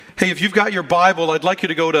Hey, if you've got your Bible, I'd like you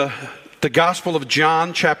to go to the Gospel of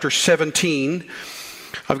John, chapter 17.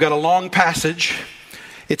 I've got a long passage.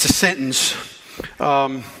 It's a sentence.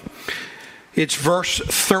 It's verse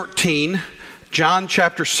 13. John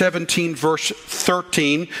chapter 17, verse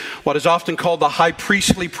 13, what is often called the high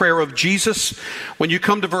priestly prayer of Jesus. When you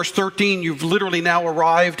come to verse 13, you've literally now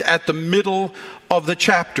arrived at the middle of the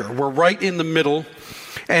chapter. We're right in the middle.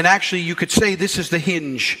 And actually, you could say this is the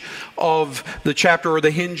hinge of the chapter, or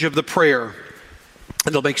the hinge of the prayer.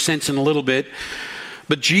 It'll make sense in a little bit.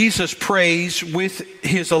 But Jesus prays with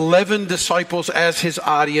his 11 disciples as his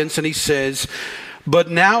audience, and he says, "But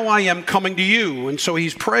now I am coming to you." And so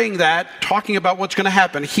he's praying that, talking about what's going to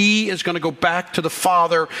happen. He is going to go back to the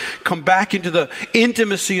Father, come back into the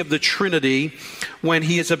intimacy of the Trinity when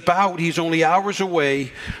he's only hours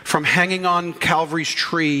away from hanging on Calvary's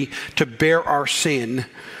tree to bear our sin.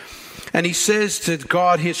 And he says to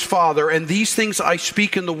God his Father, "And these things I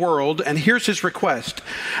speak in the world," and here's his request,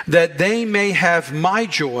 "that they may have my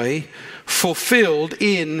joy fulfilled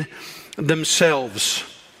in themselves."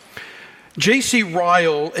 J.C.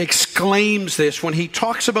 Ryle exclaims this when he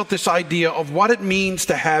talks about this idea of what it means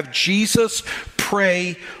to have Jesus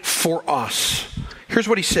pray for us. Here's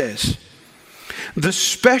what he says. "The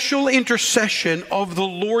special intercession of the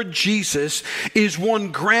Lord Jesus is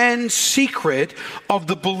one grand secret of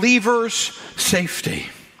the believer's safety."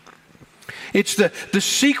 It's the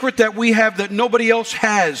secret that we have that nobody else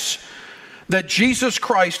has, that Jesus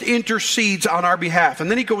Christ intercedes on our behalf.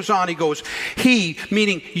 And then he goes on, he goes, he,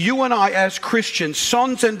 meaning you and I as Christians,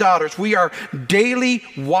 sons and daughters, we are daily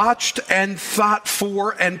watched and thought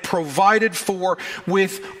for and provided for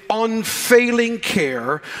with unfailing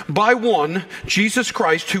care by one, Jesus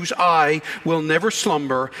Christ, whose eye will never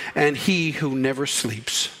slumber and he who never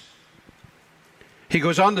sleeps. He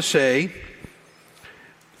goes on to say,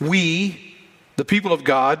 we, the people of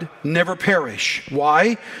God, never perish.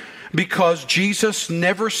 Why? Because Jesus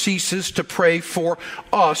never ceases to pray for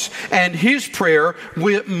us, and his prayer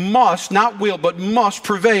must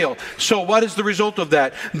prevail. So what is the result of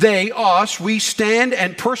that? We stand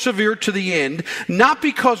and persevere to the end, not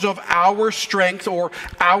because of our strength or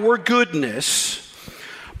our goodness,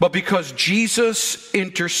 but because Jesus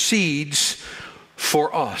intercedes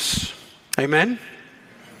for us. Amen?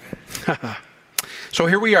 So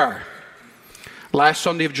here we are, last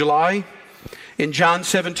Sunday of July, in John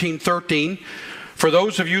 17:13, for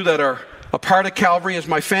those of you that are a part of Calvary as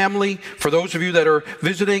my family, for those of you that are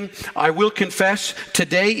visiting, I will confess,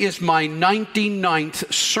 today is my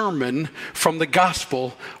 99th sermon from the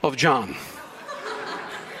Gospel of John.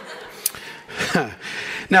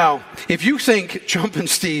 Now, if you think, Jumpin'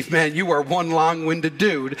 Steve, man, you are one long-winded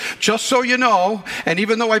dude, just so you know, and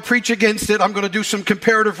even though I preach against it, I'm going to do some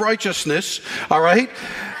comparative righteousness, all right?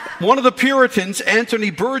 One of the Puritans,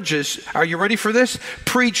 Anthony Burgess, are you ready for this?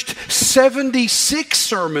 Preached 76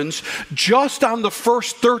 sermons just on the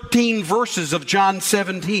first 13 verses of John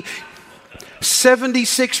 17.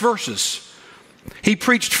 76 verses. He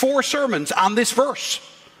preached 4 sermons on this verse.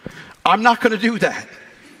 I'm not going to do that.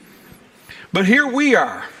 But here we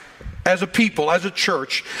are, as a people, as a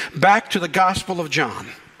church, back to the Gospel of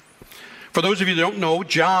John. For those of you that don't know,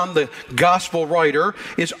 John, the gospel writer,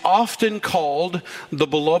 is often called the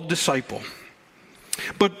beloved disciple.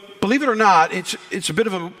 But believe it or not, it's a bit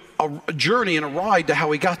of a journey and a ride to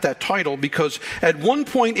how he got that title, because at one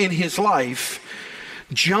point in his life,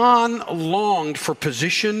 John longed for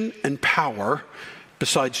position and power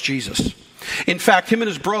besides Jesus. In fact, him and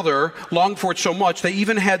his brother longed for it so much, they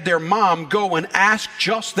even had their mom go and ask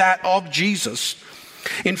just that of Jesus.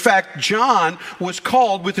 In fact, John was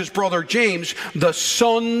called, with his brother James, the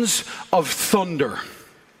sons of thunder.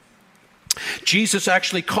 Jesus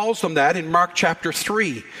actually calls them that in Mark chapter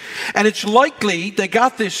 3. And it's likely they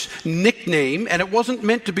got this nickname, and it wasn't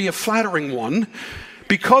meant to be a flattering one,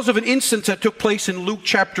 because of an instance that took place in Luke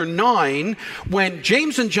chapter 9, when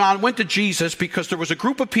James and John went to Jesus because there was a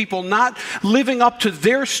group of people not living up to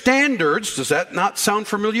their standards. Does that not sound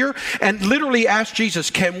familiar? And literally asked Jesus,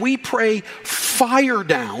 can we pray fire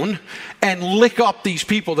down and lick up these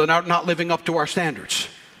people that are not living up to our standards?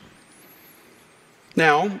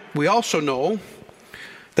 Now, we also know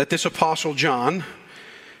that this apostle John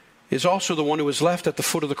is also the one who was left at the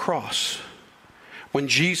foot of the cross when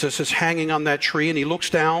Jesus is hanging on that tree, and he looks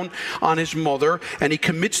down on his mother and he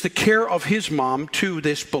commits the care of his mom to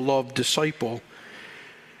this beloved disciple.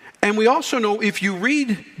 And we also know, if you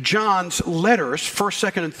read John's letters, 1st,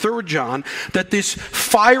 2nd, and 3rd John, that this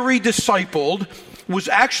fiery disciple was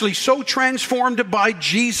actually so transformed by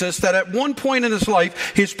Jesus that at one point in his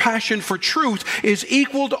life, his passion for truth is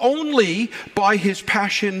equaled only by his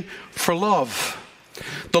passion for love.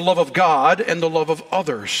 the love of God and the love of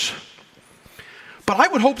others. But I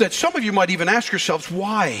would hope that some of you might even ask yourselves,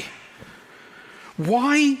 why?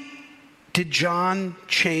 Why did John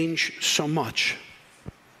change so much?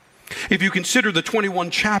 If you consider the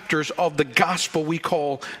 21 chapters of the gospel we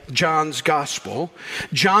call John's gospel,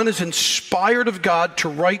 John is inspired of God to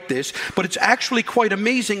write this, but it's actually quite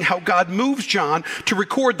amazing how God moves John to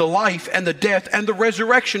record the life and the death and the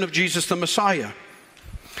resurrection of Jesus the Messiah.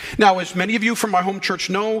 Now, as many of you from my home church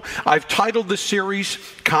know, I've titled this series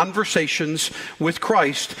Conversations with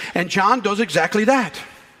Christ, and John does exactly that.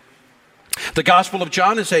 The Gospel of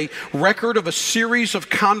John is a record of a series of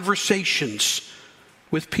conversations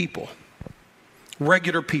with people,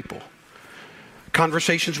 regular people,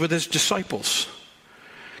 conversations with his disciples,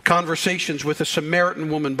 conversations with a Samaritan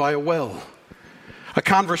woman by a well, a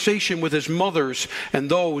conversation with his mothers and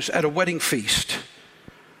those at a wedding feast,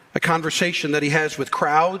 a conversation that he has with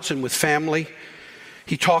crowds and with family.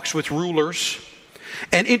 He talks with rulers.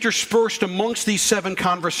 And interspersed amongst these 7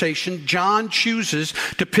 conversations, John chooses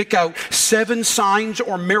to pick out 7 signs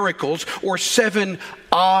or miracles or 7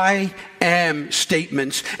 I am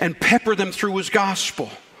statements and pepper them through his gospel.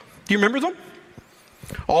 Do you remember them?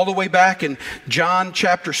 All the way back in John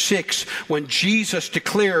chapter 6, when Jesus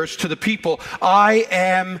declares to the people, I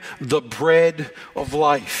am the bread of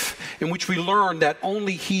life, in which we learn that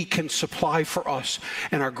only he can supply for us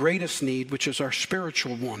and our greatest need, which is our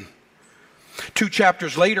spiritual one. 2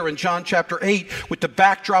 chapters later in John chapter 8, with the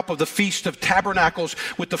backdrop of the Feast of Tabernacles,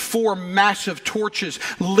 with the 4 massive torches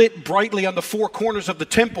lit brightly on the 4 corners of the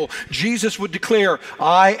temple, Jesus would declare,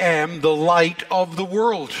 I am the light of the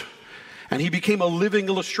world. And he became a living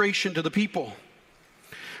illustration to the people.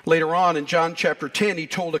 Later on in John chapter 10, he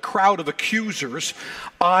told a crowd of accusers,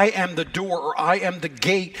 I am the door, or I am the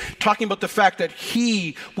gate, talking about the fact that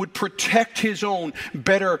he would protect his own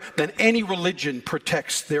better than any religion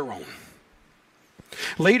protects their own.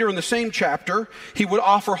 Later in the same chapter, he would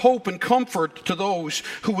offer hope and comfort to those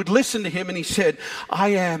who would listen to him, and he said, I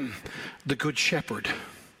am the good shepherd.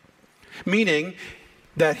 Meaning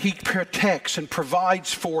that he protects and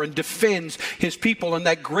provides for and defends his people. And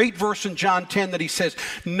that great verse in John 10 that he says,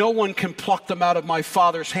 no one can pluck them out of my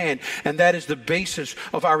Father's hand. And that is the basis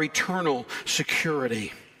of our eternal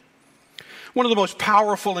security. One of the most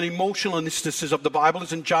powerful and emotional instances of the Bible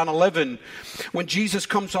is in John 11, when Jesus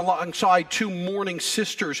comes alongside 2 mourning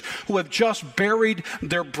sisters who have just buried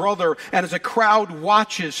their brother. And as a crowd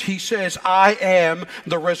watches, he says, I am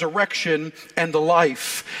the resurrection and the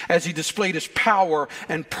life, as he displayed his power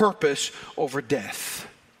and purpose over death.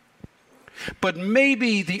 But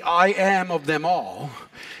maybe the I am of them all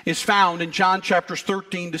is found in John chapters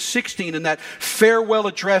 13 to 16 in that farewell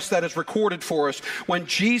address that is recorded for us when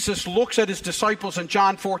Jesus looks at his disciples in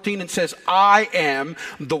John 14 and says, I am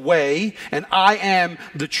the way, and I am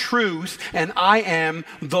the truth, and I am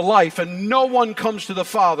the life, and no one comes to the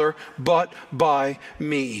Father but by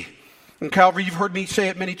me. And Calvary, you've heard me say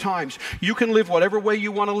it many times. You can live whatever way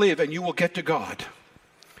you want to live and you will get to God.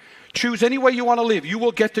 Choose any way you want to live, you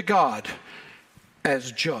will get to God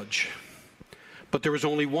as judge. But there is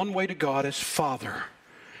only one way to God as Father,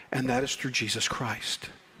 and that is through Jesus Christ.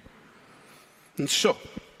 And so,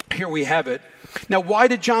 here we have it. Now, why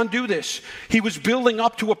did John do this? He was building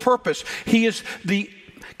up to a purpose. He is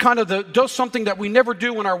does something that we never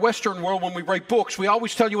do in our Western world when we write books. We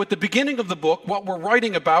always tell you at the beginning of the book what we're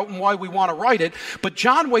writing about and why we want to write it. But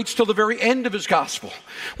John waits till the very end of his gospel.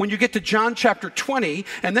 When you get to John chapter 20,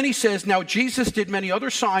 and then he says, now Jesus did many other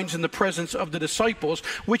signs in the presence of the disciples,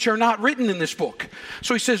 which are not written in this book.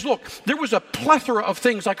 So he says, look, there was a plethora of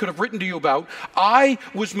things I could have written to you about. I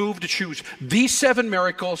was moved to choose these 7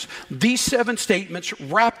 miracles, these 7 statements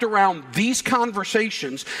wrapped around these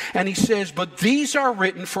conversations. And he says, but these are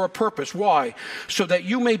written for a purpose. Why? So that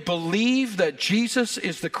you may believe that Jesus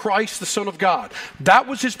is the Christ, the Son of God. That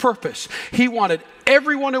was his purpose. He wanted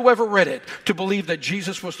everyone who ever read it to believe that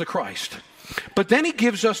Jesus was the Christ. But then he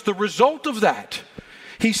gives us the result of that.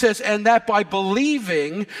 He says, and that by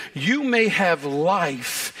believing you may have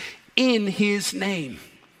life in his name.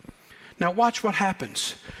 Now watch what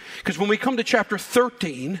happens. Because when we come to chapter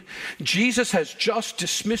 13, Jesus has just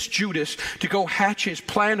dismissed Judas to go hatch his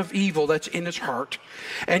plan of evil that's in his heart.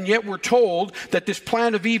 And yet we're told that this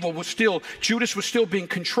plan of evil Judas was still being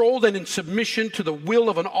controlled and in submission to the will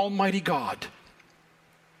of an almighty God.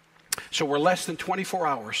 So we're less than 24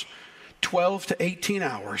 hours, 12 to 18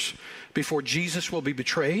 hours before Jesus will be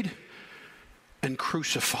betrayed and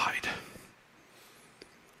crucified.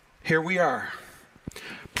 Here we are,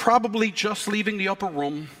 probably just leaving the upper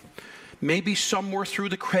room, maybe somewhere through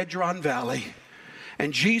the Kedron Valley.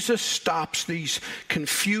 And Jesus stops these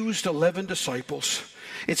confused 11 disciples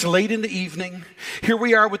It's late in the evening. Here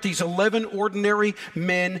we are with these 11 ordinary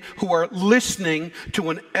men who are listening to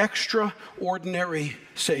an extraordinary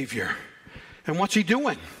Savior. And what's he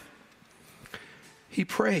doing? He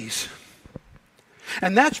prays.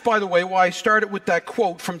 And that's, by the way, why I started with that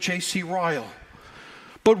quote from J.C. Ryle.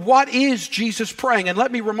 But what is Jesus praying? And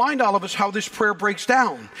let me remind all of us how this prayer breaks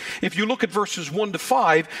down. If you look at verses 1 to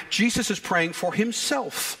 5, Jesus is praying for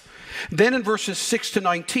himself. Then in verses 6 to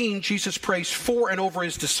 19, Jesus prays for and over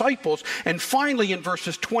his disciples. And finally, in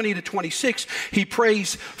verses 20 to 26, he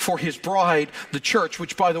prays for his bride, the church,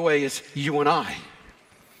 which, by the way, is you and I.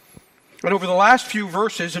 And over the last few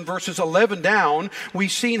verses, in verses 11 down,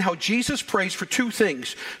 we've seen how Jesus prays for two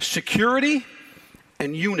things: security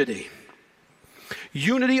and unity.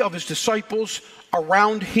 Unity of his disciples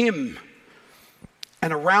around him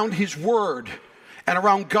and around his word and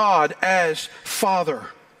around God as Father.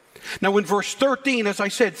 Now in verse 13, as I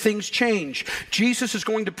said, things change. Jesus is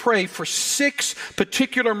going to pray for 6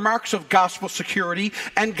 particular marks of gospel security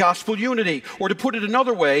and gospel unity. Or to put it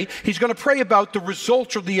another way, he's going to pray about the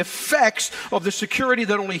results or the effects of the security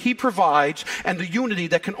that only he provides and the unity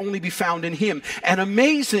that can only be found in him. And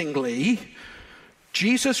amazingly,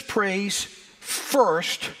 Jesus prays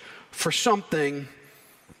first for something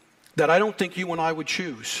that I don't think you and I would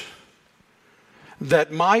choose.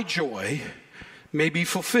 That my joy may be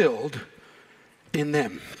fulfilled in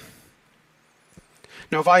them.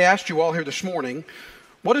 Now, if I asked you all here this morning,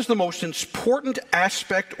 what is the most important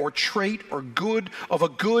aspect or trait or good of a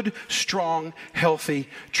good, strong, healthy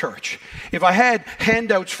church? If I had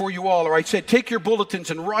handouts for you all, or I said, take your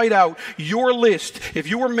bulletins and write out your list. If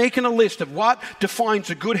you were making a list of what defines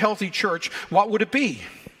a good, healthy church, what would it be?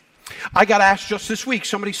 I got asked just this week.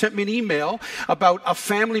 Somebody sent me an email about a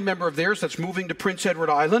family member of theirs that's moving to Prince Edward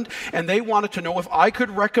Island, and they wanted to know if I could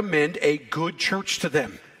recommend a good church to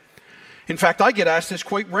them. In fact, I get asked this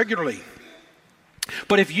quite regularly.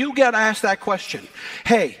 But if you get asked that question,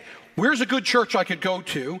 hey, where's a good church I could go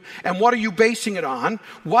to, and what are you basing it on?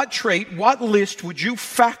 What trait, what list would you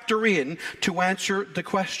factor in to answer the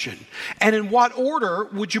question? And in what order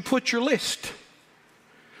would you put your list?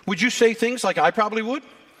 Would you say things like I probably would?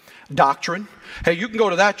 Doctrine. Hey, you can go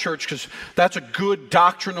to that church because that's a good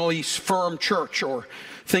doctrinally firm church. Or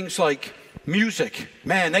things like music.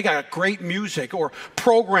 Man, they got great music. Or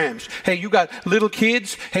programs. Hey, you got little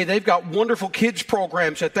kids. Hey, they've got wonderful kids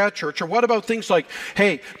programs at that church. Or what about things like,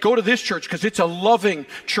 hey, go to this church because it's a loving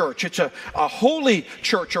church. It's a holy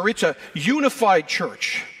church. Or it's a unified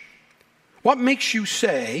church. What makes you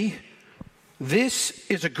say this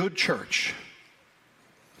is a good church?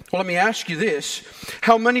 Well, let me ask you this.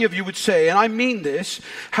 How many of you would say, and I mean this,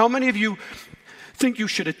 how many of you think you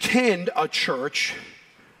should attend a church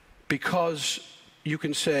because you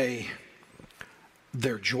can say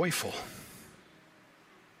they're joyful?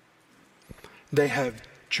 They have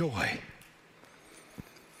joy.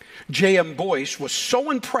 J.M. Boyce was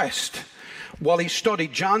so impressed while he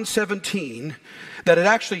studied John 17 that it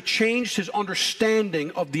actually changed his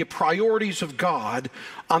understanding of the priorities of God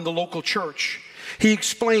on the local church. He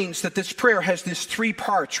explains that this prayer has these 3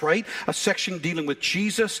 parts, right? A section dealing with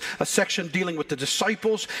Jesus, a section dealing with the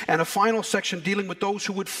disciples, and a final section dealing with those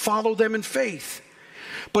who would follow them in faith.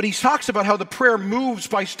 But he talks about how the prayer moves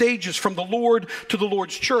by stages from the Lord to the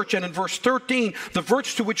Lord's church. And in verse 13, the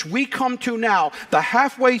verse to which we come to now, the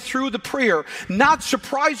halfway through the prayer, not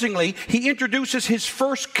surprisingly, he introduces his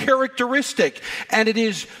first characteristic, and it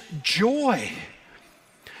is joy.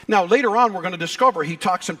 Now, later on, we're going to discover he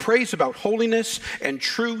talks and prays about holiness and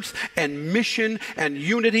truth and mission and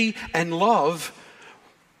unity and love.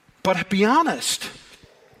 But be honest,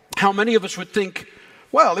 how many of us would think,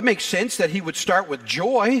 well, it makes sense that he would start with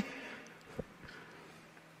joy?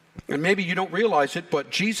 And maybe you don't realize it, but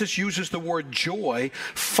Jesus uses the word joy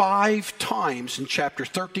 5 times in chapter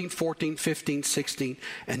 13, 14, 15, 16,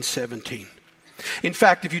 and 17. In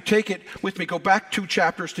fact, if you take it with me, go back 2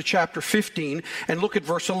 chapters to chapter 15 and look at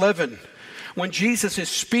verse 11. When Jesus is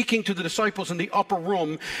speaking to the disciples in the upper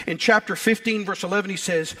room, in chapter 15, verse 11, he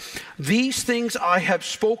says, "These things I have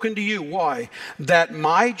spoken to you." Why? "That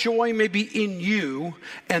my joy may be in you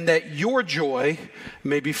and that your joy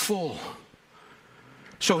may be full."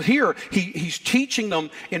 So here, he's teaching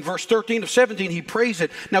them in verse 13 of 17, he prays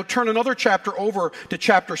it. Now turn another chapter over to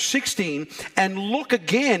chapter 16 and look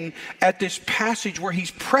again at this passage where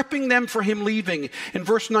he's prepping them for him leaving. In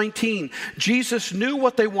verse 19, Jesus knew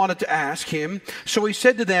what they wanted to ask him, so he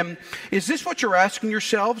said to them, "Is this what you're asking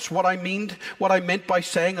yourselves, what I meant by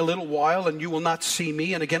saying a little while and you will not see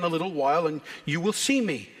me, and again a little while and you will see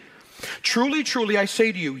me? Truly, truly, I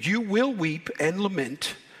say to you, you will weep and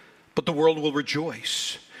lament, but the world will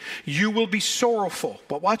rejoice. You will be sorrowful.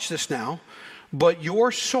 But watch this now. But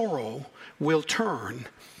your sorrow will turn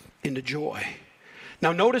into joy.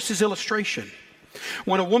 Now notice his illustration.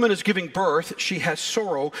 When a woman is giving birth, she has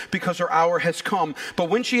sorrow because her hour has come. But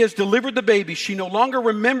when she has delivered the baby, she no longer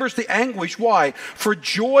remembers the anguish. Why? For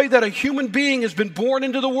joy that a human being has been born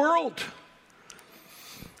into the world.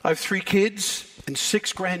 I have 3 kids and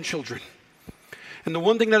 6 grandchildren. And the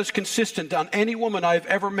one thing that is consistent on any woman I've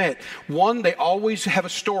ever met, one, they always have a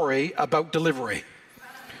story about delivery.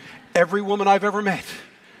 Every woman I've ever met.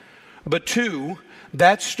 But 2,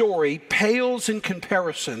 that story pales in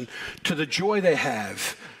comparison to the joy they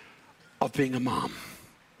have of being a mom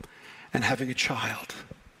and having a child.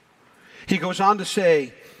 He goes on to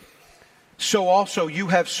say, so also you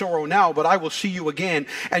have sorrow now, but I will see you again,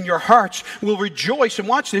 and your hearts will rejoice. And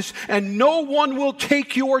watch this, and no one will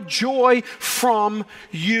take your joy from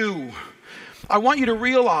you. I want you to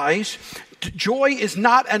realize joy is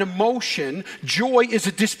not an emotion. Joy is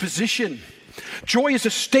a disposition. Joy is a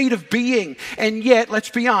state of being. And yet, let's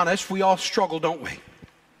be honest, we all struggle, don't we?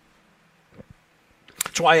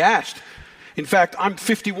 That's why I asked. In fact, I'm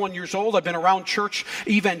 51 years old. I've been around church,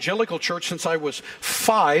 evangelical church, since I was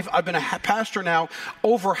 5. I've been a pastor now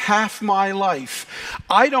over half my life.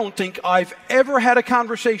 I don't think I've ever had a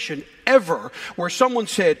conversation, ever, where someone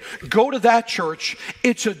said, go to that church,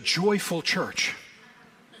 it's a joyful church.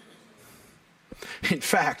 In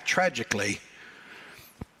fact, tragically,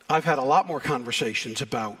 I've had a lot more conversations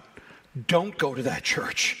about don't go to that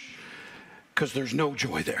church because there's no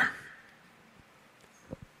joy there.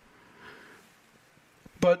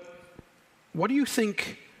 But what do you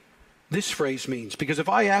think this phrase means? Because if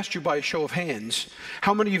I asked you by a show of hands,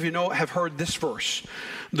 how many of you have heard this verse?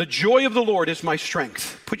 The joy of the Lord is my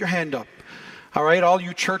strength. Put your hand up. All right, all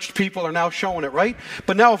you church people are now showing it, right?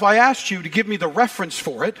 But now if I asked you to give me the reference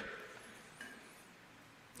for it,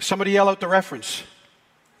 somebody yell out the reference.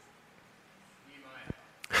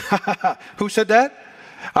 Who said that?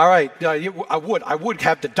 All right, I would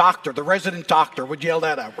have the resident doctor would yell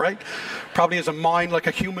that out, right? Probably has a mind like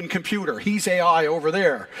a human computer. He's AI over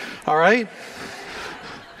there, all right?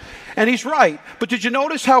 And he's right. But did you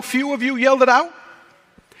notice how few of you yelled it out?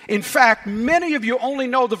 In fact, many of you only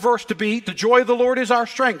know the verse to be, the joy of the Lord is our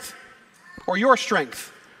strength, or your strength.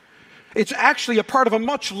 It's actually a part of a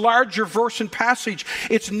much larger verse and passage.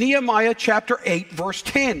 It's Nehemiah chapter 8, verse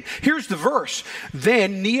 10. Here's the verse.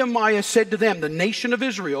 Then Nehemiah said to them, the nation of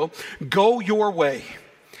Israel, go your way.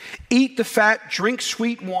 Eat the fat, drink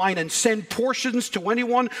sweet wine, and send portions to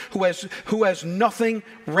anyone who has nothing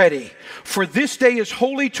ready. For this day is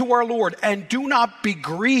holy to our Lord, and do not be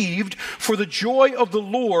grieved, for the joy of the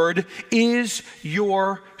Lord is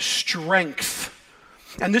your strength.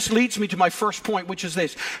 And this leads me to my first point, which is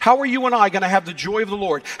this. How are you and I going to have the joy of the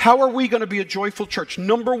Lord? How are we going to be a joyful church?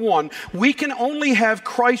 Number one, we can only have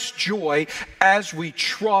Christ's joy as we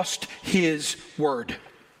trust His Word.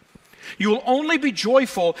 You will only be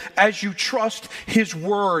joyful as you trust His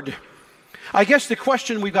Word. I guess the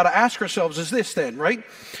question we've got to ask ourselves is this then, right?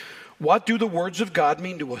 What do the words of God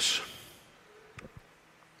mean to us?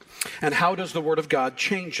 And how does the Word of God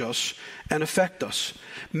change us and affect us?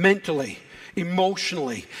 Mentally,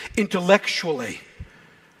 emotionally, intellectually,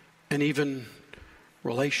 and even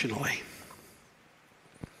relationally.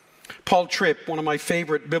 Paul Tripp, one of my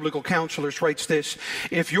favorite biblical counselors, writes this: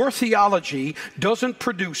 if your theology doesn't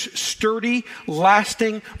produce sturdy,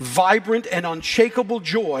 lasting, vibrant, and unshakable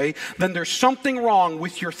joy, then there's something wrong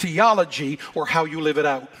with your theology or how you live it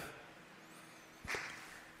out.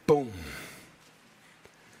 Boom.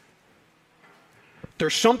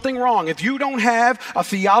 There's something wrong. If you don't have a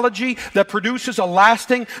theology that produces a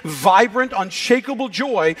lasting, vibrant, unshakable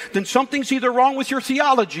joy, then something's either wrong with your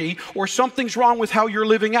theology or something's wrong with how you're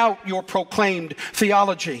living out your proclaimed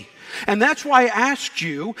theology. And that's why I asked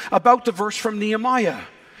you about the verse from Nehemiah.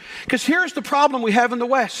 Because here's the problem we have in the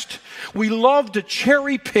West. We love to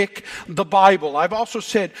cherry pick the Bible. I've also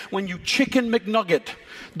said when you chicken McNugget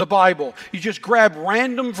the Bible, you just grab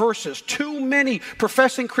random verses. Too many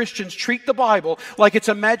professing Christians treat the Bible like it's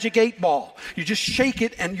a magic 8-ball. You just shake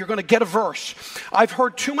it and you're going to get a verse. I've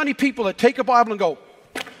heard too many people that take a Bible and go,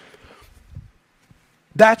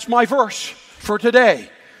 that's my verse for today.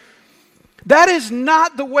 That is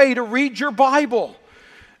not the way to read your Bible.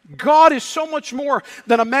 God is so much more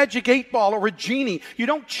than a magic 8-ball or a genie. You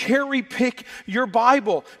don't cherry pick your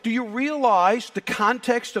Bible. Do you realize the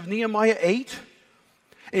context of Nehemiah 8?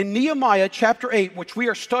 In Nehemiah chapter 8, which we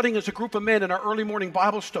are studying as a group of men in our early morning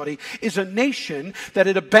Bible study, is a nation that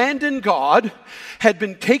had abandoned God, had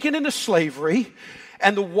been taken into slavery,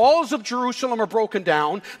 and the walls of Jerusalem are broken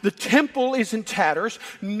down. The temple is in tatters.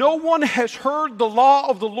 No one has heard the law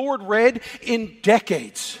of the Lord read in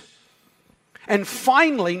decades. And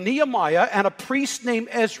finally, Nehemiah and a priest named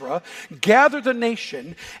Ezra gather the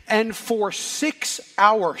nation, and for 6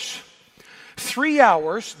 hours, 3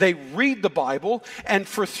 hours, they read the Bible, and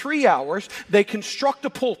for 3 hours, they construct a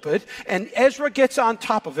pulpit, and Ezra gets on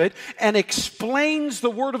top of it and explains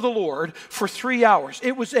the word of the Lord for 3 hours.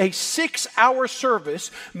 It was a 6-hour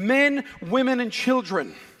service, men, women, and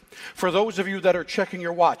children. For those of you that are checking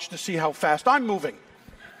your watch to see how fast I'm moving.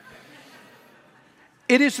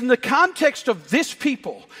 It is in the context of this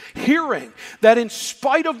people hearing that in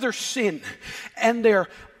spite of their sin and their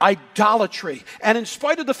idolatry, and in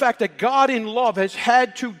spite of the fact that God in love has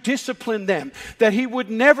had to discipline them, that He would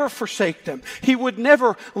never forsake them, He would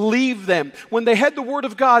never leave them. When they had the Word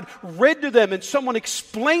of God read to them and someone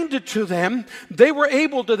explained it to them, they were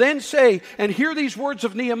able to then say and hear these words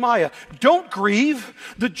of Nehemiah, "Don't grieve,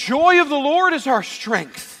 the joy of the Lord is our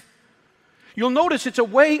strength." You'll notice it's a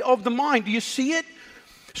way of the mind. Do you see it?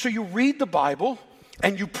 So you read the Bible,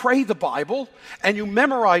 and you pray the Bible, and you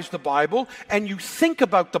memorize the Bible, and you think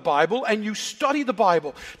about the Bible, and you study the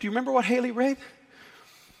Bible. Do you remember what Haley read?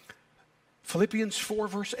 Philippians 4,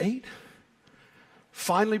 verse 8.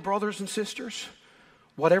 Finally, brothers and sisters,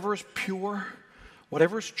 whatever is pure,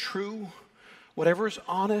 whatever is true, whatever is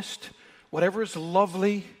honest, whatever is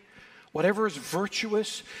lovely, whatever is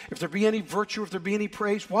virtuous, if there be any virtue, if there be any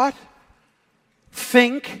praise, what?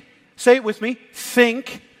 Think. Say it with me.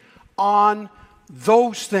 Think on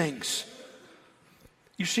those things.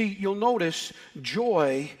 You see, you'll notice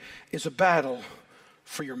joy is a battle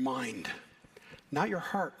for your mind, not your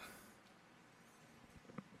heart.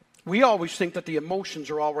 We always think that the emotions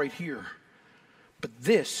are all right here, but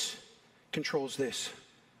this controls this.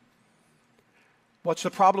 What's the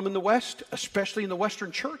problem in the West, especially in the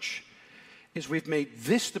Western church, is we've made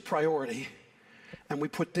this the priority and we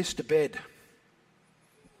put this to bed.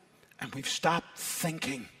 And we've stopped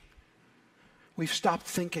thinking. We've stopped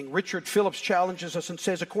thinking. Richard Phillips challenges us and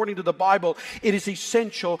says, according to the Bible, it is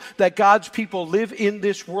essential that God's people live in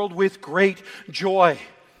this world with great joy.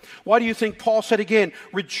 Why do you think Paul said again,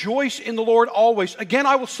 rejoice in the Lord always? Again,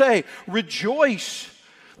 I will say, rejoice.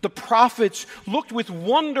 The prophets looked with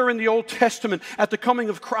wonder in the Old Testament at the coming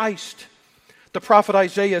of Christ. The prophet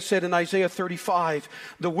Isaiah said in Isaiah 35,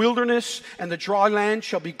 the wilderness and the dry land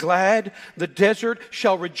shall be glad. The desert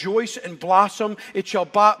shall rejoice and blossom. It shall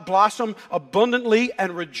blossom abundantly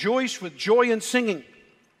and rejoice with joy and singing.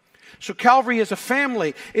 So Calvary is a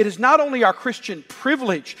family. It is not only our Christian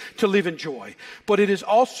privilege to live in joy, but it is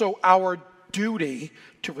also our duty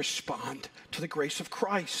to respond to the grace of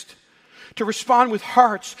Christ. To respond with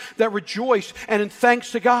hearts that rejoice and in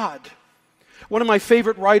thanks to God. One of my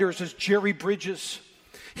favorite writers is Jerry Bridges.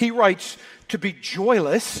 He writes, to be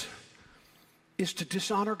joyless is to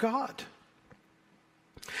dishonor God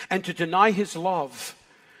and to deny His love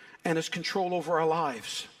and His control over our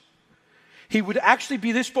lives. He would actually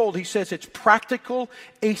be this bold. He says it's practical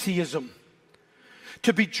atheism.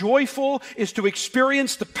 To be joyful is to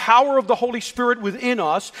experience the power of the Holy Spirit within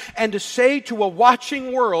us and to say to a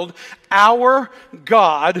watching world, our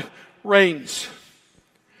God reigns.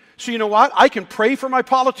 So you know what? I can pray for my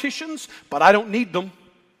politicians, but I don't need them.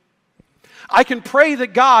 I can pray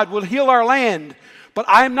that God will heal our land, but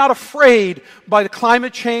I am not afraid by the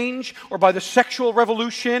climate change or by the sexual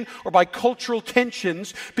revolution or by cultural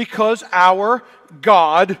tensions because our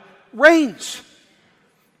God reigns.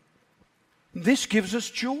 This gives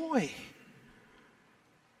us joy.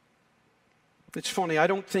 It's funny, I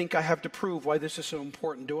don't think I have to prove why this is so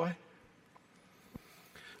important, do I?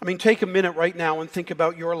 I mean, take a minute right now and think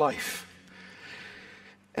about your life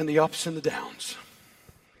and the ups and the downs,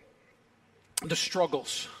 the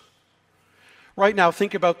struggles. Right now,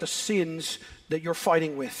 think about the sins that you're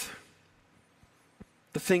fighting with,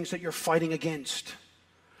 the things that you're fighting against.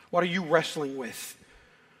 What are you wrestling with?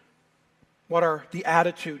 What are the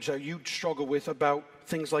attitudes that you struggle with about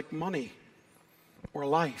things like money or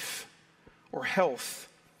life or health,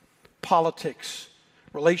 politics,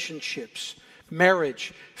 relationships,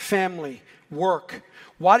 marriage, family, work?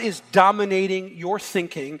 What is dominating your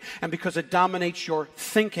thinking? And because it dominates your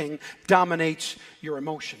thinking, dominates your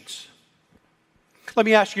emotions. Let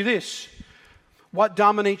me ask you this. What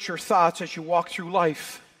dominates your thoughts as you walk through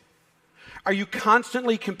life? Are you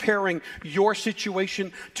constantly comparing your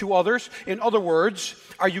situation to others? In other words,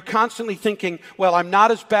 are you constantly thinking, well, I'm not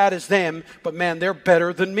as bad as them, but man, they're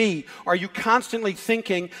better than me? Are you constantly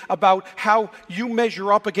thinking about how you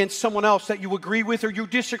measure up against someone else that you agree with or you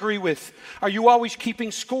disagree with? Are you always keeping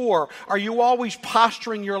score? Are you always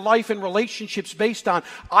posturing your life and relationships based on,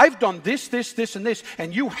 I've done this, this, this, and this,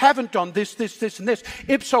 and you haven't done this, this, this, and this.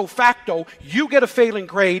 Ipso facto, you get a failing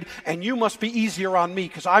grade, and you must be easier on me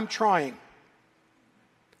because I'm trying.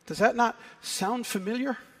 Does that not sound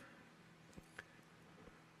familiar?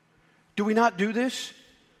 Do we not do this?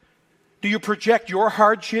 Do you project your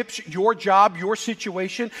hardships, your job, your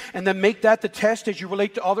situation, and then make that the test as you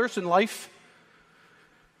relate to others in life?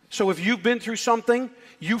 So if you've been through something,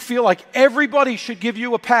 you feel like everybody should give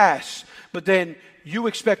you a pass, but then you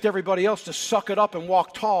expect everybody else to suck it up and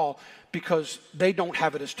walk tall because they don't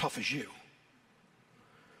have it as tough as you.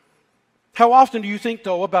 How often do you think,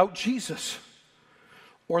 though, about Jesus?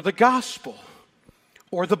 Or the gospel,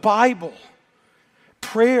 or the Bible,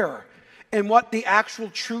 prayer, and what the actual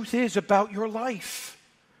truth is about your life?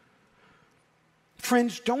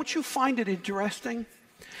 Friends, don't you find it interesting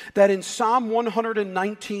that in Psalm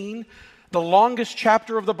 119, the longest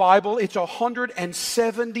chapter of the Bible, it's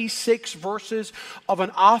 176 verses of an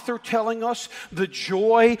author telling us the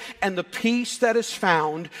joy and the peace that is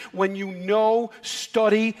found when you know,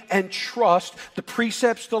 study, and trust the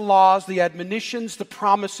precepts, the laws, the admonitions, the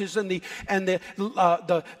promises, and the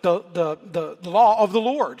law of the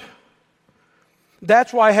Lord.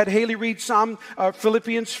 That's why I had Haley read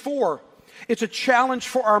Philippians 4. It's a challenge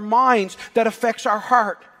for our minds that affects our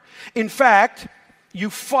heart. In fact, you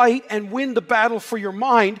fight and win the battle for your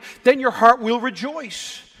mind, then your heart will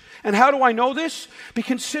rejoice. And how do I know this?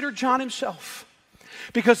 Consider John himself.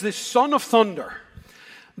 Because this son of thunder,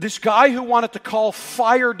 this guy who wanted to call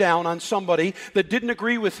fire down on somebody that didn't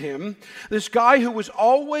agree with him, this guy who was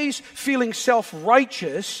always feeling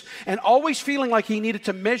self-righteous and always feeling like he needed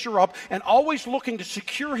to measure up and always looking to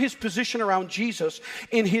secure his position around Jesus,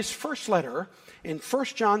 in his first letter, in 1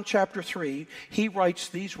 John chapter 3, he writes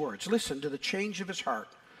these words. Listen to the change of his heart.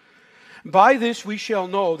 By this we shall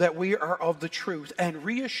know that we are of the truth and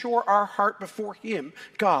reassure our heart before him,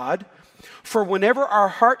 God. For whenever our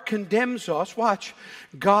heart condemns us, watch,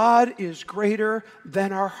 God is greater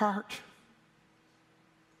than our heart.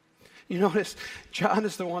 You notice, John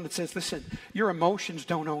is the one that says, listen, your emotions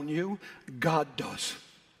don't own you, God does.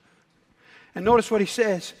 And notice what he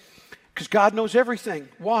says. Because God knows everything.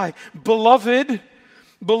 Why? Beloved,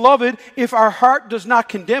 if our heart does not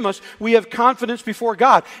condemn us, we have confidence before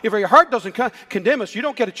God. If your heart doesn't condemn us, you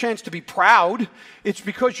don't get a chance to be proud. It's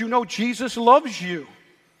because you know Jesus loves you.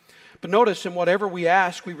 But notice, in whatever we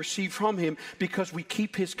ask, we receive from him because we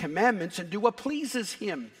keep his commandments and do what pleases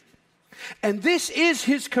him. And this is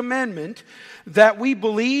his commandment, that we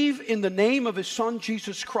believe in the name of his son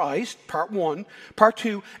Jesus Christ, part 1. Part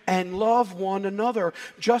 2, and love one another,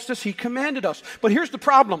 just as he commanded us. But here's the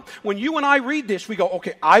problem. When you and I read this, we go,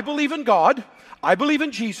 okay, I believe in God, I believe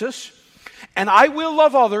in Jesus, and I will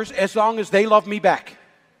love others as long as they love me back.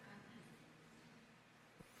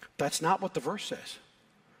 That's not what the verse says.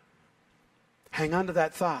 Hang on to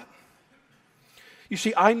that thought. You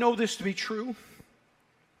see, I know this to be true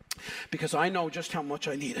because I know just how much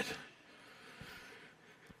I need it.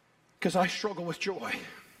 Because I struggle with joy.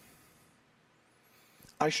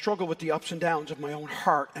 I struggle with the ups and downs of my own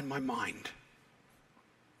heart and my mind.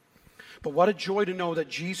 But what a joy to know that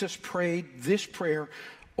Jesus prayed this prayer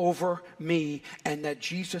over me and that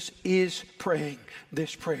Jesus is praying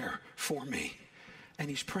this prayer for me. And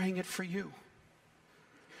he's praying it for you.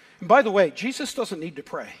 And by the way, Jesus doesn't need to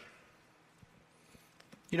pray.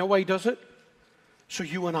 You know why he does it? So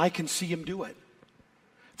you and I can see him do it.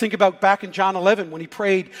 Think about back in John 11 when he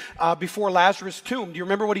prayed before Lazarus' tomb. Do you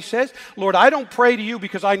remember what he says? Lord, I don't pray to you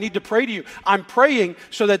because I need to pray to you. I'm praying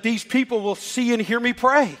so that these people will see and hear me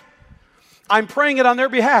pray. I'm praying it on their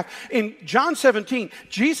behalf. In John 17,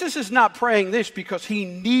 Jesus is not praying this because he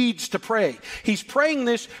needs to pray. He's praying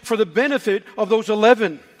this for the benefit of those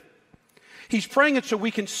 11. He's praying it so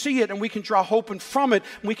we can see it and we can draw hope and from it.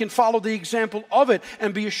 And we can follow the example of it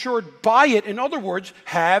and be assured by it. In other words,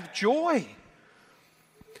 have joy.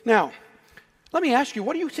 Now, let me ask you,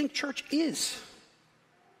 what do you think church is?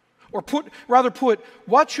 Or rather put,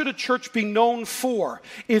 what should a church be known for?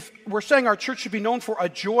 If we're saying our church should be known for a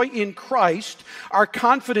joy in Christ, our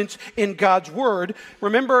confidence in God's word.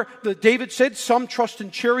 Remember that David said, some trust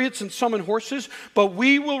in chariots and some in horses, but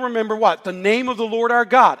we will remember what? The name of the Lord our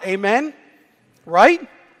God. Amen? Right?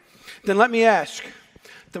 Then let me ask,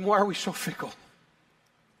 then why are we so fickle?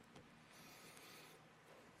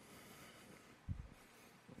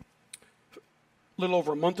 little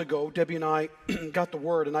over a month ago, Debbie and I got the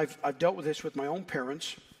word, and I've dealt with this with my own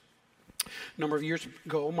parents. A number of years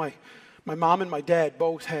ago, my mom and my dad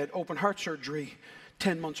both had open heart surgery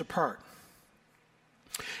 10 months apart.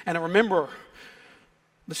 And I remember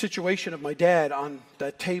the situation of my dad on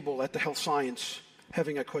that table at the Health Science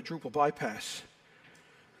having a quadruple bypass.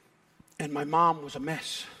 And my mom was a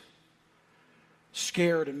mess,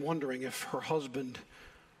 scared and wondering if her husband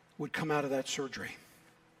would come out of that surgery.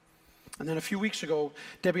 And then a few weeks ago,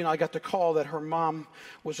 Debbie and I got the call that her mom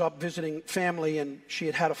was up visiting family and she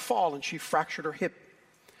had had a fall and she fractured her hip.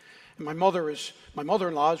 And my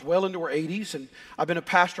mother-in-law is well into her 80s, and I've been a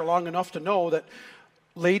pastor long enough to know that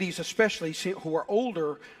ladies especially who are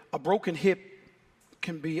older, a broken hip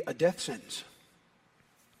can be a death sentence.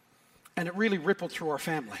 And it really rippled through our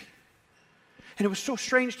family. And it was so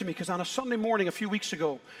strange to me because on a Sunday morning a few weeks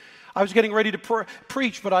ago, I was getting ready to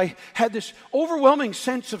preach, but I had this overwhelming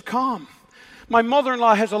sense of calm. My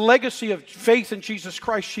mother-in-law has a legacy of faith in Jesus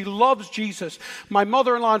Christ. She loves Jesus. My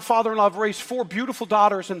mother-in-law and father-in-law have raised 4 beautiful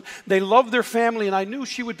daughters, and they love their family, and I knew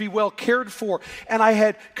she would be well cared for. And I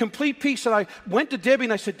had complete peace, and I went to Debbie,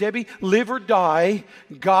 and I said, Debbie, live or die,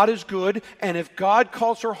 God is good, and if God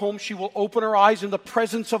calls her home, she will open her eyes in the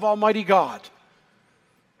presence of Almighty God.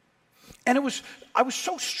 And I was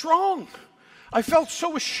so strong. I felt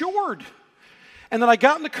so assured. And then I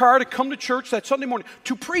got in the car to come to church that Sunday morning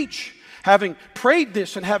to preach, having prayed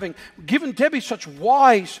this and having given Debbie such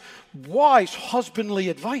wise, husbandly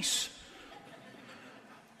advice.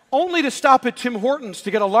 Only to stop at Tim Hortons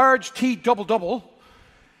to get a large tea double-double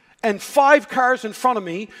and 5 cars in front of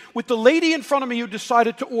me with the lady in front of me who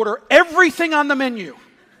decided to order everything on the menu.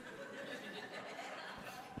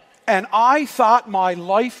 And I thought my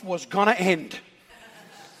life was going to end.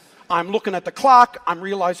 I'm looking at the clock, I'm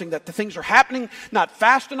realizing that the things are happening not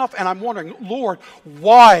fast enough, and I'm wondering, Lord,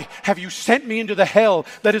 why have you sent me into the hell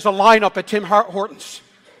that is a lineup at Tim Hortons?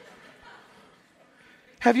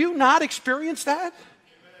 Have you not experienced that?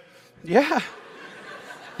 Yeah.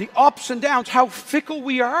 The ups and downs, how fickle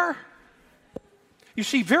we are. You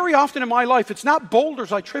see, very often in my life, it's not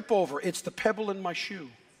boulders I trip over, it's the pebble in my shoe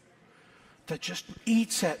that just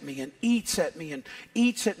eats at me and eats at me and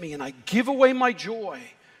eats at me, and I give away my joy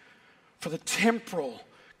for the temporal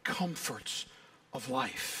comforts of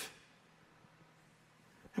life.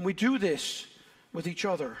 And we do this with each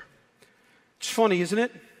other. It's funny, isn't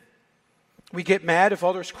it? We get mad if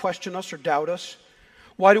others question us or doubt us.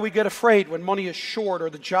 Why do we get afraid when money is short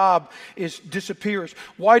or the job disappears?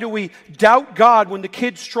 Why do we doubt God when the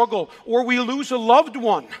kids struggle or we lose a loved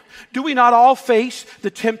one? Do we not all face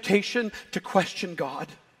the temptation to question God?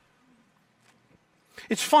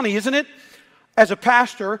 It's funny, isn't it? As a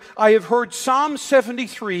pastor, I have heard Psalm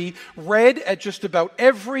 73 read at just about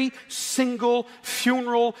every single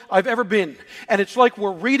funeral I've ever been. And it's like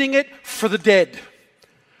we're reading it for the dead.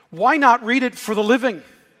 Why not read it for the living?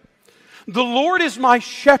 The Lord is my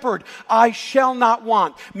shepherd, I shall not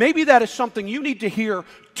want. Maybe that is something you need to hear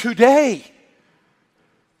today.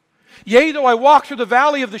 Yea, though I walk through the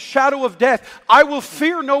valley of the shadow of death, I will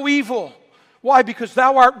fear no evil. Why? Because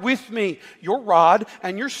thou art with me. Your rod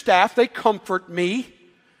and your staff, they comfort me.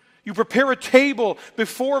 You prepare a table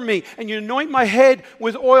before me, and you anoint my head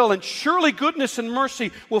with oil, and surely goodness and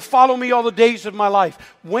mercy will follow me all the days of my life.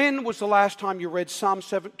 When was the last time you read Psalm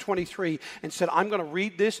 23 and said, I'm going to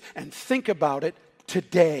read this and think about it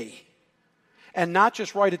today? And not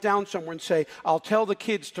just write it down somewhere and say, I'll tell the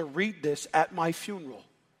kids to read this at my funeral.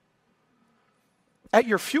 At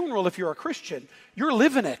your funeral, if you're a Christian, you're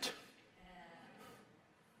living it.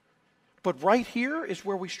 But right here is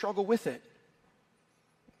where we struggle with it.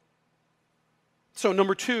 So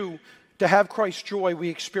number 2, to have Christ's joy, we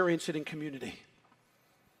experience it in community.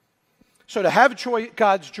 So to have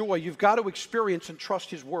God's joy, you've got to experience and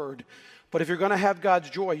trust His Word. But if you're going to have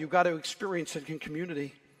God's joy, you've got to experience it in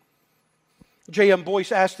community. J.M.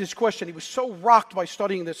 Boyce asked this question. He was so rocked by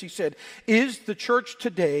studying this. He said, is the church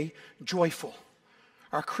today joyful?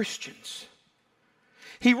 Are Christians?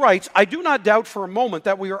 He writes, I do not doubt for a moment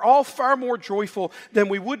that we are all far more joyful than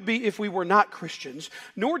we would be if we were not Christians,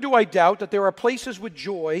 nor do I doubt that there are places with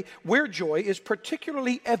joy where joy is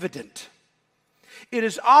particularly evident. It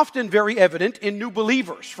is often very evident in new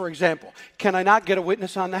believers, for example. Can I not get a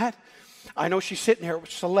witness on that? I know she's sitting here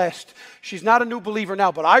with Celeste. She's not a new believer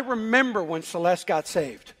now, but I remember when Celeste got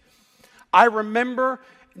saved. I remember,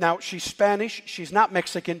 now she's Spanish, she's not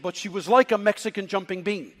Mexican, but she was like a Mexican jumping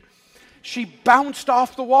bean. She bounced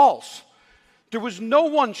off the walls. There was no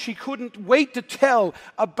one she couldn't wait to tell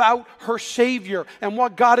about her Savior and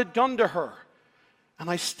what God had done to her.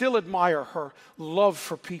 And I still admire her love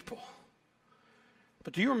for people.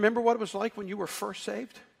 But do you remember what it was like when you were first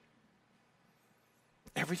saved?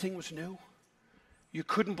 Everything was new. You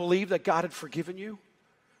couldn't believe that God had forgiven you.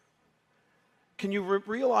 Can you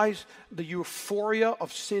realize the euphoria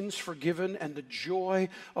of sins forgiven and the joy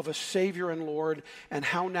of a Savior and Lord, and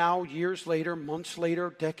how now, years later, months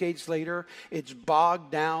later, decades later, it's bogged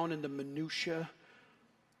down in the minutia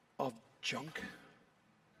of junk?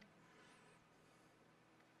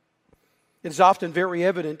 It is often very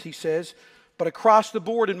evident, he says, but across the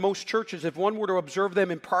board in most churches, if one were to observe them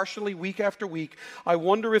impartially week after week, I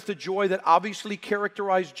wonder if the joy that obviously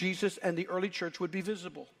characterized Jesus and the early church would be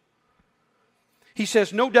visible. He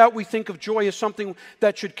says, no doubt we think of joy as something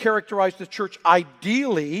that should characterize the church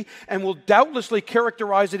ideally, and will doubtlessly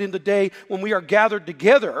characterize it in the day when we are gathered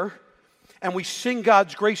together and we sing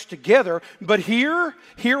God's grace together. But here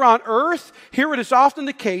on earth, here it is often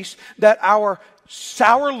the case that our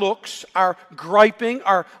sour looks, our griping,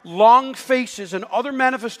 our long faces, and other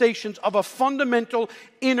manifestations of a fundamental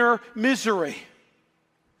inner misery.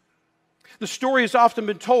 The story has often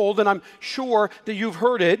been told, and I'm sure that you've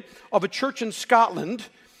heard it, of a church in Scotland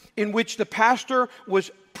in which the pastor was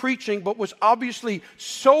preaching but was obviously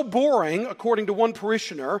so boring, according to one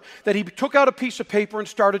parishioner, that he took out a piece of paper and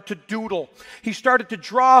started to doodle. He started to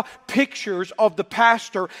draw pictures of the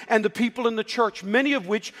pastor and the people in the church, many of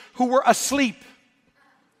which who were asleep.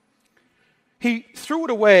 He threw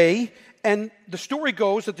it away, and the story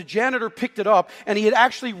goes that the janitor picked it up, and he had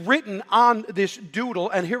actually written on this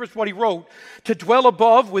doodle, and here is what he wrote: to dwell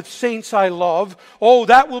above with saints I love, oh,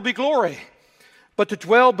 that will be glory. But to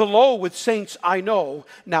dwell below with saints I know,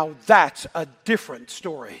 now that's a different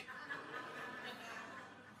story.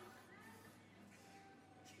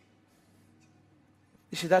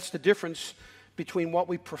 You see, that's the difference between what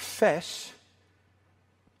we profess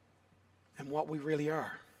and what we really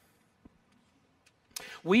are.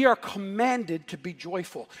 We are commanded to be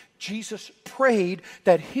joyful. Jesus prayed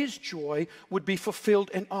that his joy would be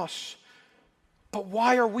fulfilled in us. But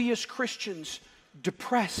why are we as Christians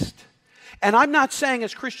depressed? And I'm not saying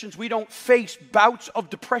as Christians we don't face bouts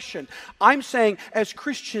of depression. I'm saying as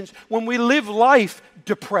Christians, when we live life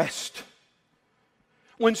depressed,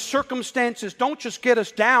 when circumstances don't just get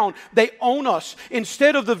us down, they own us.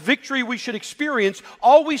 Instead of the victory we should experience,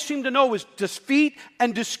 all we seem to know is defeat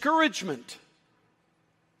and discouragement.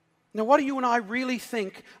 Now, what do you and I really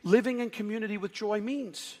think living in community with joy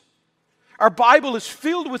means? Our Bible is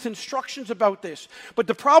filled with instructions about this. But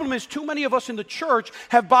the problem is too many of us in the church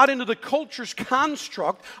have bought into the culture's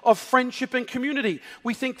construct of friendship and community.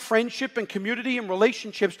 We think friendship and community and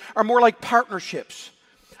relationships are more like partnerships.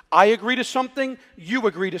 I agree to something, you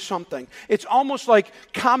agree to something. It's almost like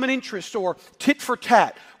common interest or tit for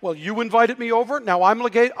tat. Well, you invited me over, now I'm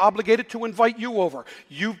obligated to invite you over.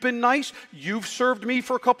 You've been nice, you've served me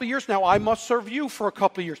for a couple of years, now I must serve you for a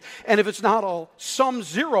couple of years. And if it's not all sum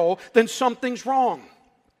zero, then something's wrong.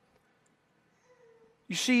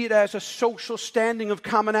 You see it as a social standing of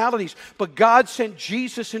commonalities. But God sent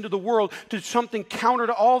Jesus into the world to do something counter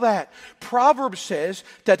to all that. Proverbs says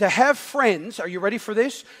that to have friends, are you ready for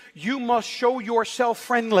this? You must show yourself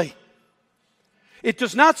friendly. It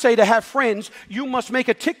does not say to have friends, you must make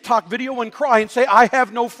a TikTok video and cry and say, I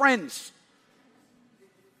have no friends.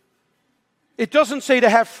 It doesn't say to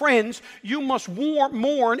have friends, you must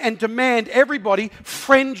mourn and demand everybody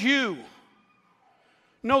friend you.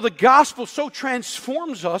 No, the gospel so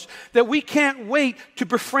transforms us that we can't wait to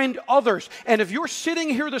befriend others. And if you're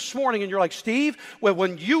sitting here this morning and you're like, Steve, well,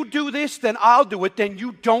 when you do this, then I'll do it, then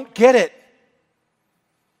you don't get it.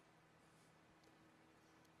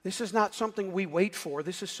 This is not something we wait for.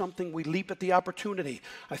 This is something we leap at the opportunity.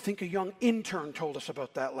 I think a young intern told us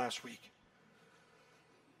about that last week.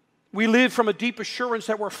 We live from a deep assurance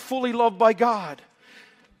that we're fully loved by God.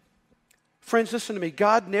 Friends, listen to me.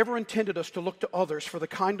 God never intended us to look to others for the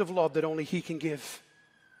kind of love that only He can give.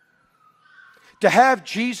 To have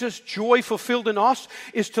Jesus' joy fulfilled in us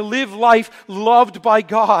is to live life loved by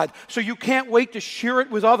God. So you can't wait to share it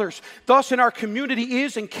with others. Thus, in our community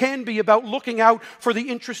is and can be about looking out for the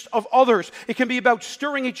interests of others. It can be about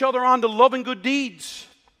stirring each other on to love and good deeds.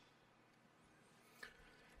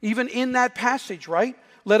 Even in that passage, right?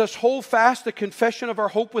 Let us hold fast the confession of our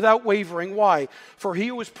hope without wavering. Why? For He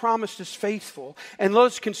who has promised is faithful. And let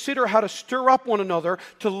us consider how to stir up one another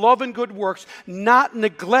to love and good works, not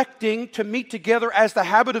neglecting to meet together as the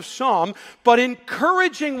habit of some, but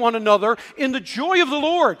encouraging one another in the joy of the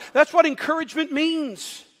Lord. That's what encouragement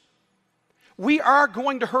means. We are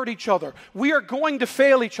going to hurt each other. We are going to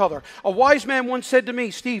fail each other. A wise man once said to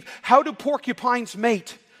me, Steve, how do porcupines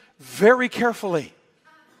mate? Very carefully.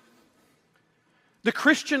 The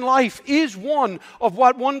Christian life is one of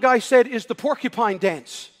what one guy said is the porcupine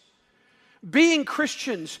dance. Being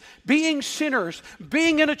Christians, being sinners,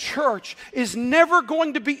 being in a church is never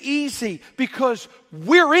going to be easy because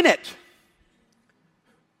we're in it.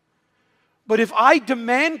 But if I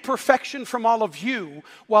demand perfection from all of you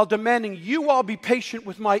while demanding you all be patient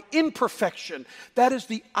with my imperfection, that is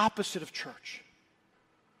the opposite of church.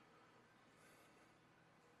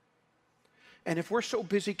 And if we're so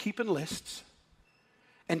busy keeping lists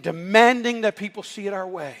and demanding that people see it our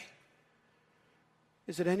way,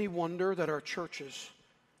 is it any wonder that our churches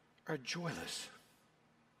are joyless?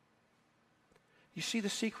 You see the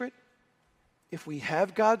secret? If we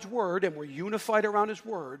have God's Word and we're unified around His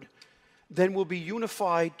Word, then we'll be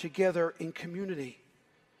unified together in community.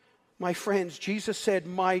 My friends, Jesus said,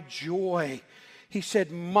 my joy. He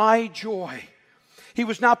said, my joy. He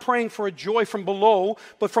was not praying for a joy from below,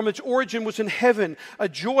 but from its origin was in heaven. A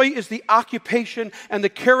joy is the occupation and the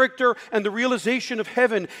character and the realization of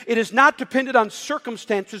heaven. It is not dependent on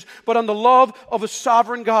circumstances, but on the love of a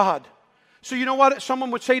sovereign God. So you know what?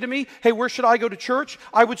 Someone would say to me, hey, where should I go to church?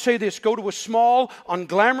 I would say this, go to a small,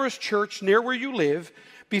 unglamorous church near where you live.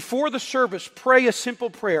 Before the service, pray a simple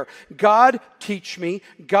prayer. God, teach me.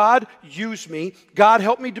 God, use me. God,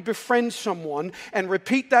 help me to befriend someone. And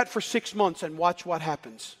repeat that for 6 months and watch what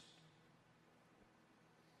happens.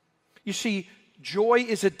 You see, joy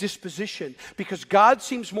is a disposition because God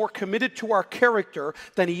seems more committed to our character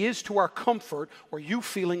than He is to our comfort or you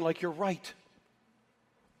feeling like you're right.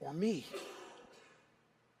 Or me.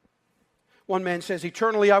 One man says,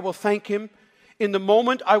 eternally I will thank Him. In the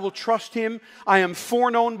moment, I will trust Him. I am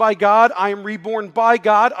foreknown by God. I am reborn by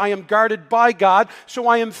God. I am guarded by God. So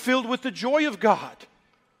I am filled with the joy of God.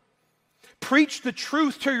 Preach the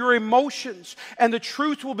truth to your emotions, and the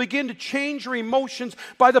truth will begin to change your emotions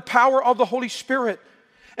by the power of the Holy Spirit.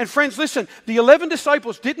 And friends, listen, the 11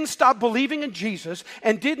 disciples didn't stop believing in Jesus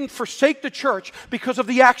and didn't forsake the church because of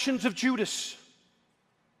the actions of Judas.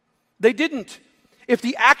 They didn't. If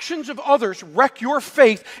the actions of others wreck your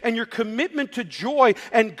faith and your commitment to joy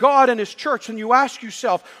and God and His church, then you ask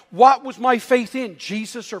yourself, what was my faith in,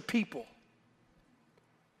 Jesus or people?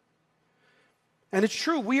 And it's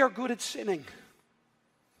true, we are good at sinning.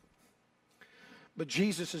 But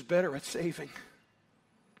Jesus is better at saving.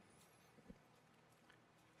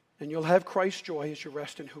 And you'll have Christ's joy as you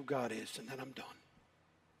rest in who God is. And then I'm done.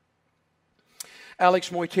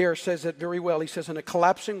 Alex Moitier says it very well. He says, in a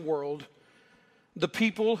collapsing world, the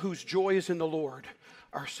people whose joy is in the Lord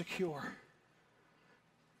are secure.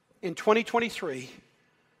 In 2023,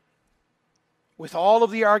 with all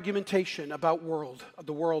of the argumentation about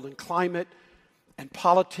the world and climate and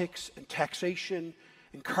politics and taxation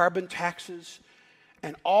and carbon taxes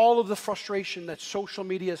and all of the frustration that social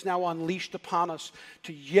media has now unleashed upon us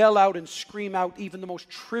to yell out and scream out even the most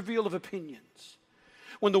trivial of opinions,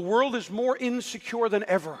 when the world is more insecure than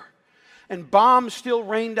ever, and bombs still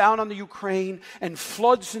rain down on the Ukraine, and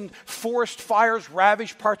floods and forest fires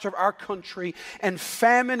ravage parts of our country, and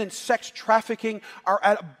famine and sex trafficking are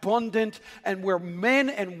abundant, and where men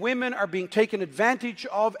and women are being taken advantage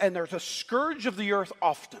of, and there's a scourge of the earth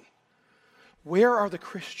often. Where are the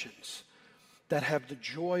Christians that have the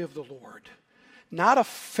joy of the Lord? Not a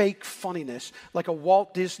fake funniness like a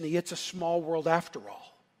Walt Disney, it's a small world after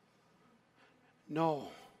all. No,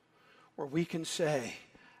 where we can say,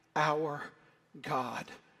 our God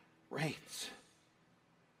reigns.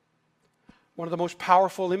 One of the most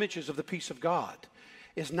powerful images of the peace of God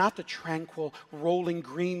is not the tranquil rolling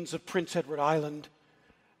greens of Prince Edward Island.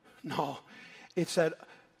 No, it's that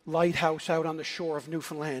lighthouse out on the shore of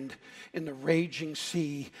Newfoundland in the raging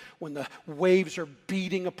sea when the waves are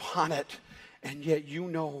beating upon it, and yet you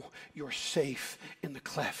know you're safe in the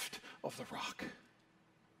cleft of the rock.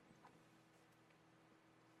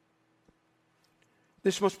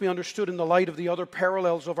 This must be understood in the light of the other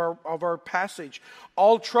parallels of our passage.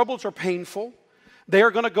 All troubles are painful. They are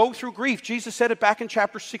going to go through grief. Jesus said it back in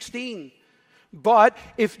chapter 16. But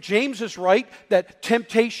if James is right that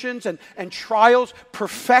temptations and trials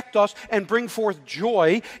perfect us and bring forth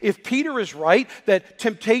joy, if Peter is right that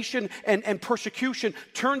temptation and persecution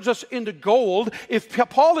turns us into gold, if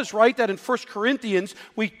Paul is right that in 1 Corinthians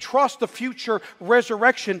we trust the future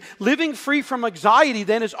resurrection, living free from anxiety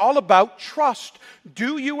then is all about trust.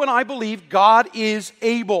 Do you and I believe God is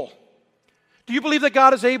able? Do you believe that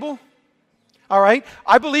God is able? All right?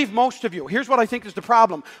 I believe most of you. Here's what I think is the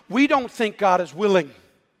problem. We don't think God is willing.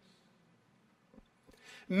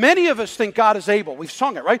 Many of us think God is able. We've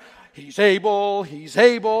sung it, right? He's able,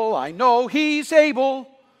 I know He's able.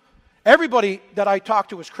 Everybody that I talk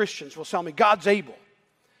to as Christians will tell me God's able.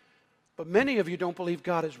 But many of you don't believe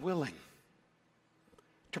God is willing.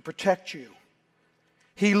 to protect you.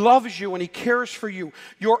 He loves you and He cares for you.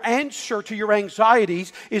 Your answer to your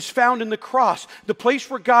anxieties is found in the cross, the place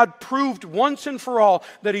where God proved once and for all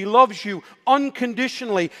that He loves you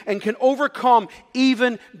unconditionally and can overcome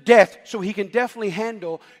even death, so He can definitely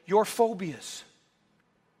handle your phobias.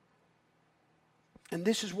 And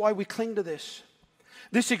this is why we cling to this.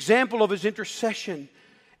 This example of His intercession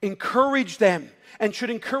encouraged them and should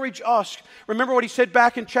encourage us. Remember what He said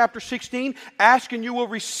back in chapter 16? Ask and you will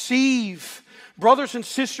receive. Brothers and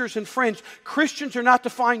sisters and friends, Christians are not to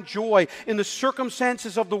find joy in the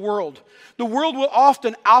circumstances of the world. The world will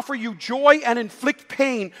often offer you joy and inflict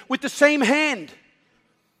pain with the same hand.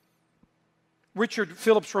 Richard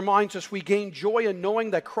Phillips reminds us we gain joy in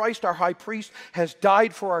knowing that Christ, our high priest, has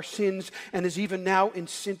died for our sins and is even now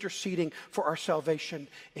interceding for our salvation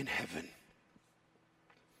in heaven.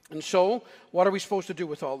 And so, what are we supposed to do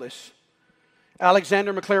with all this?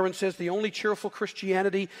 Alexander McLaren says the only cheerful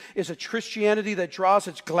Christianity is a Christianity that draws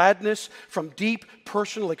its gladness from deep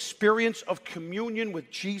personal experience of communion with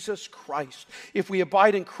Jesus Christ. If we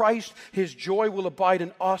abide in Christ, His joy will abide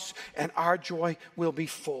in us and our joy will be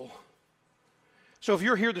full. So if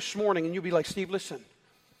you're here this morning and you'll be like, Steve, listen,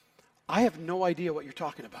 I have no idea what you're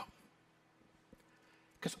talking about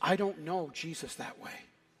because I don't know Jesus that way.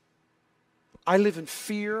 I live in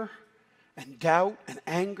fear and doubt and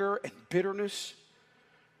anger and bitterness.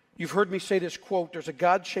 You've heard me say this quote, there's a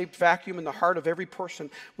God-shaped vacuum in the heart of every person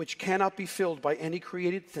which cannot be filled by any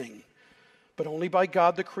created thing, but only by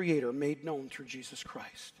God the Creator made known through Jesus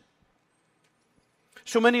Christ.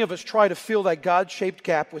 So many of us try to fill that God-shaped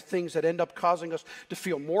gap with things that end up causing us to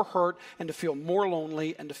feel more hurt and to feel more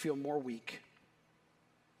lonely and to feel more weak.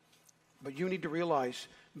 But you need to realize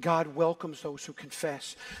God welcomes those who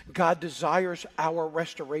confess. God desires our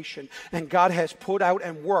restoration. And God has put out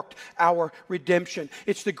and worked our redemption.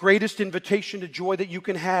 It's the greatest invitation to joy that you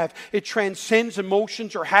can have. It transcends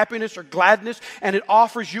emotions or happiness or gladness. And it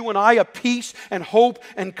offers you and I a peace and hope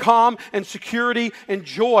and calm and security and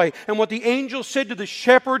joy. And what the angel said to the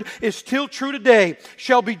shepherd is still true today.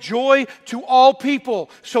 Shall be joy to all people.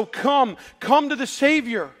 So come to the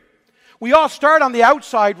Savior. We all start on the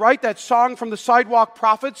outside, right? That song from the Sidewalk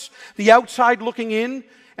Prophets, the outside looking in.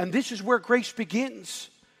 And this is where grace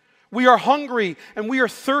begins. We are hungry and we are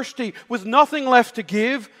thirsty with nothing left to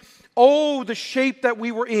give. Oh, the shape that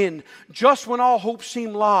we were in. Just when all hope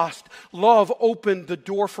seemed lost, love opened the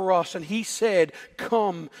door for us. And He said,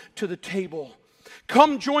 come to the table.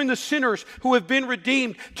 Come join the sinners who have been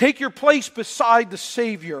redeemed. Take your place beside the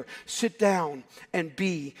Savior. Sit down and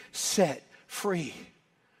be set free.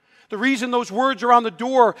 The reason those words are on the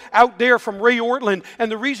door out there from Ray Ortlund, and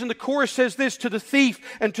the reason the chorus says this to the thief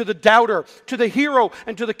and to the doubter, to the hero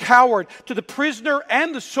and to the coward, to the prisoner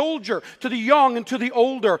and the soldier, to the young and to the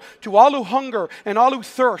older, to all who hunger and all who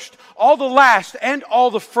thirst, all the last and all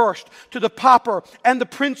the first, to the pauper and the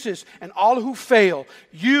princess and all who fail.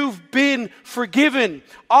 You've been forgiven.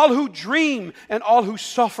 All who dream and all who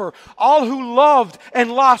suffer, all who loved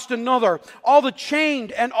and lost another, all the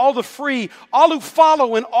chained and all the free, all who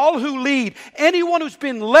follow and all who lead, anyone who's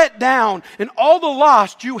been let down and all the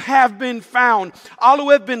lost, you have been found. All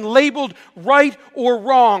who have been labeled right or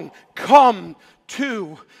wrong, come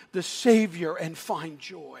to the Savior and find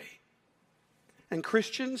joy. And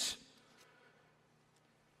Christians,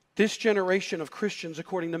 this generation of Christians,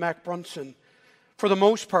 according to Mac Brunson, for the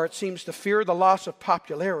most part, seems to fear the loss of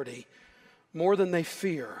popularity more than they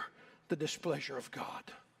fear the displeasure of God.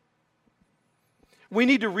 We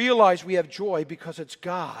need to realize we have joy because it's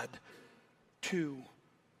God to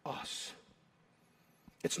us.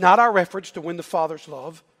 It's not our efforts to win the Father's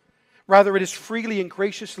love. Rather, it is freely and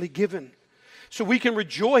graciously given. So we can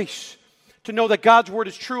rejoice to know that God's word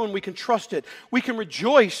is true and we can trust it. We can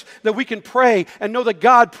rejoice that we can pray and know that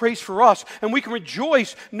God prays for us. And we can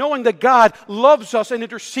rejoice knowing that God loves us and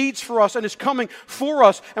intercedes for us and is coming for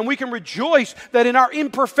us. And we can rejoice that in our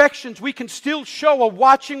imperfections we can still show a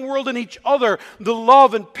watching world and each other the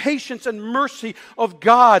love and patience and mercy of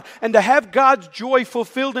God. And to have God's joy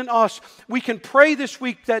fulfilled in us, we can pray this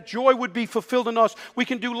week that joy would be fulfilled in us. We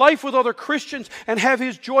can do life with other Christians and have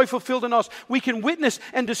His joy fulfilled in us. We can witness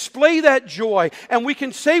and display that joy, and we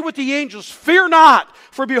can say with the angels, fear not,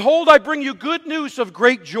 for behold, I bring you good news of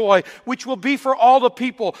great joy, which will be for all the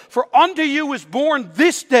people. For unto you is born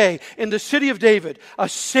this day in the city of David a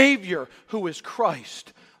Savior who is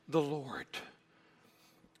Christ the Lord.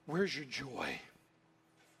 Where's your joy?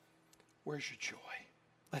 Where's your joy?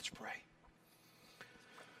 Let's pray.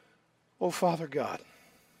 Oh, Father God,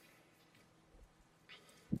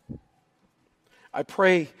 I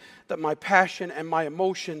pray that my passion and my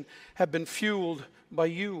emotion have been fueled by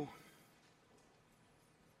you.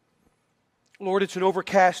 Lord, it's an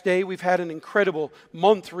overcast day. We've had an incredible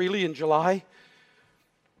month, really, in July.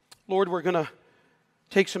 Lord, we're going to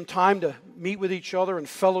take some time to meet with each other and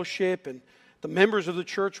fellowship, and the members of the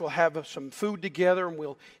church will have some food together, and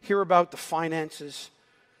we'll hear about the finances.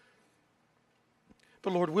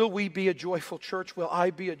 But Lord, will we be a joyful church? Will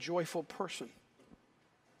I be a joyful person?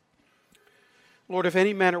 Lord, if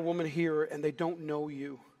any man or woman here and they don't know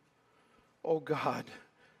you, oh God,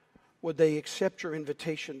 would they accept your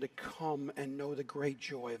invitation to come and know the great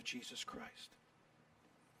joy of Jesus Christ?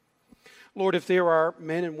 Lord, if there are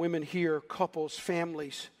men and women here, couples,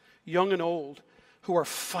 families, young and old, who are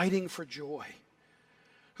fighting for joy,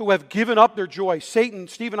 who have given up their joy. Satan,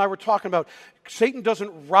 Steve and I were talking about, Satan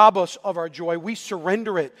doesn't rob us of our joy. We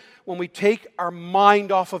surrender it when we take our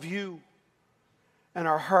mind off of you, and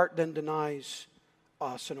our heart then denies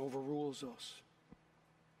us and overrules us.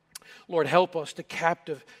 Lord, help us to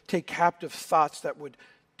take captive thoughts that would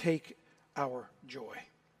take our joy.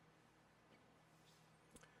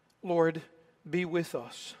 Lord, be with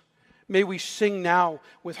us. May we sing now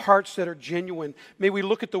with hearts that are genuine. May we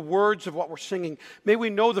look at the words of what we're singing. May we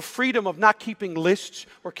know the freedom of not keeping lists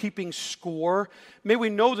or keeping score. May we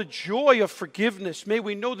know the joy of forgiveness. May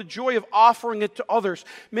we know the joy of offering it to others.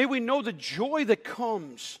 May we know the joy that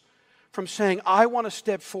comes from saying, I want to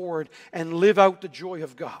step forward and live out the joy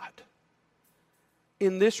of God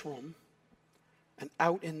in this room and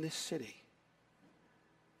out in this city.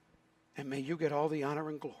 And may you get all the honor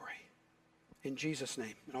and glory. In Jesus'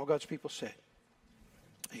 name. And all God's people said,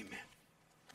 amen.